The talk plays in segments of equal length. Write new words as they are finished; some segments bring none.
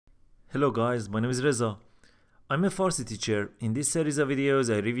Hello guys, my name is Reza. I'm a Farsi teacher. In this series of videos,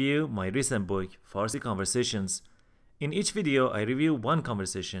 I review my recent book, Farsi Conversations. In each video, I review one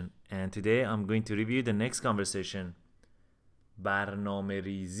conversation, and today I'm going to review the next conversation.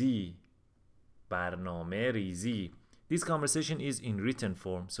 برنامه‌ریزی. برنامه‌ریزی. This conversation is in written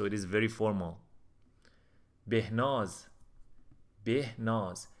form, so it is very formal. بهناز.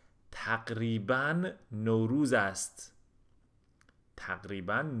 بهناز. تقریباً نوروز است.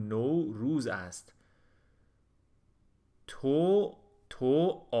 تقریباً نوروز است.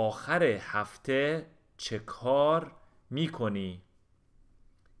 تو آخر هفته چه کار میکنی؟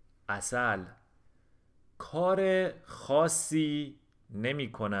 عسل. کار خاصی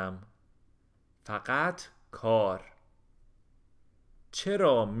نمی کنم. فقط کار.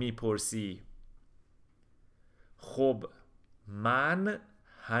 چرا میپرسی؟ خب من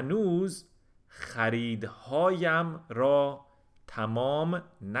هنوز خریدهایم را تمام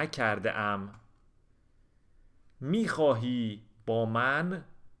نکرده ام. میخواهی با من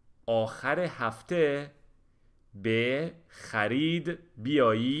آخر هفته به خرید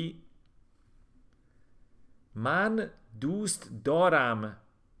بیایی؟ من دوست دارم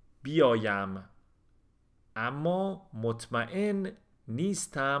بیایم، اما مطمئن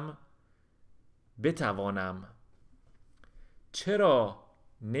نیستم بتوانم. چرا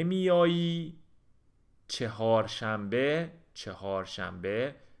نمیایی چهارشنبه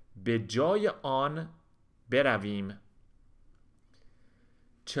به جای آن برویم؟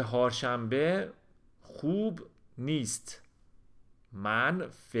 چهارشنبه خوب نیست. من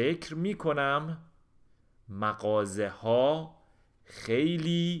فکر می کنم مغازه ها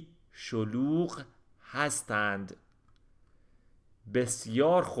خیلی شلوغ هستند.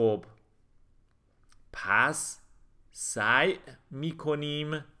 بسیار خوب. پس سعی می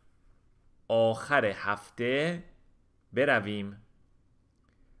کنیم آخر هفته برویم.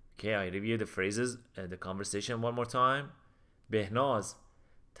 Okay, I review the phrases, the conversation one more time. بهناز.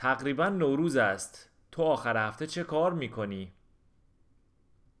 تقریبا نوروز است. تو آخر هفته چه کار میکنی؟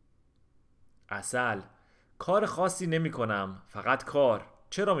 عسل. کار خاصی نمی کنم. فقط کار.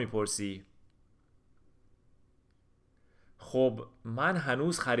 چرا میپرسی؟ خب من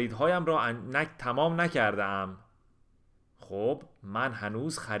هنوز خریدهایم را تمام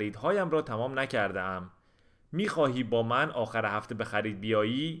نکرده ام. میخواهی با من آخر هفته به خرید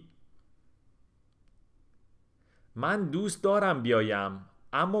بیایی؟ من دوست دارم بیایم،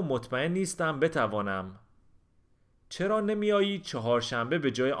 اما مطمئن نیستم بتوانم. چرا نمیایی چهارشنبه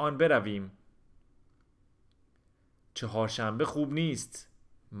به جای آن برویم؟ چهارشنبه خوب نیست.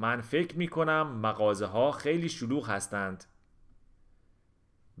 من فکر می کنم مغازه ها خیلی شلوغ هستند.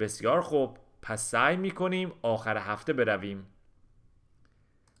 بسیار خوب. پس سعی می کنیم آخر هفته برویم.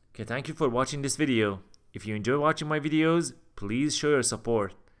 Okay, thank you for watching this video. If you enjoy watching my videos, please show your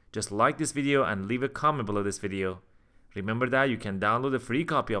support. Just like this video and leave a comment below this video. Remember that you can download a free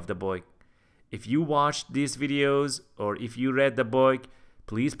copy of the book. If you watched these videos or if you read the book,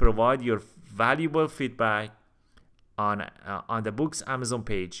 please provide your valuable feedback on the book's Amazon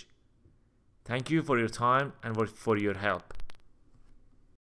page. Thank you for your time and for your help.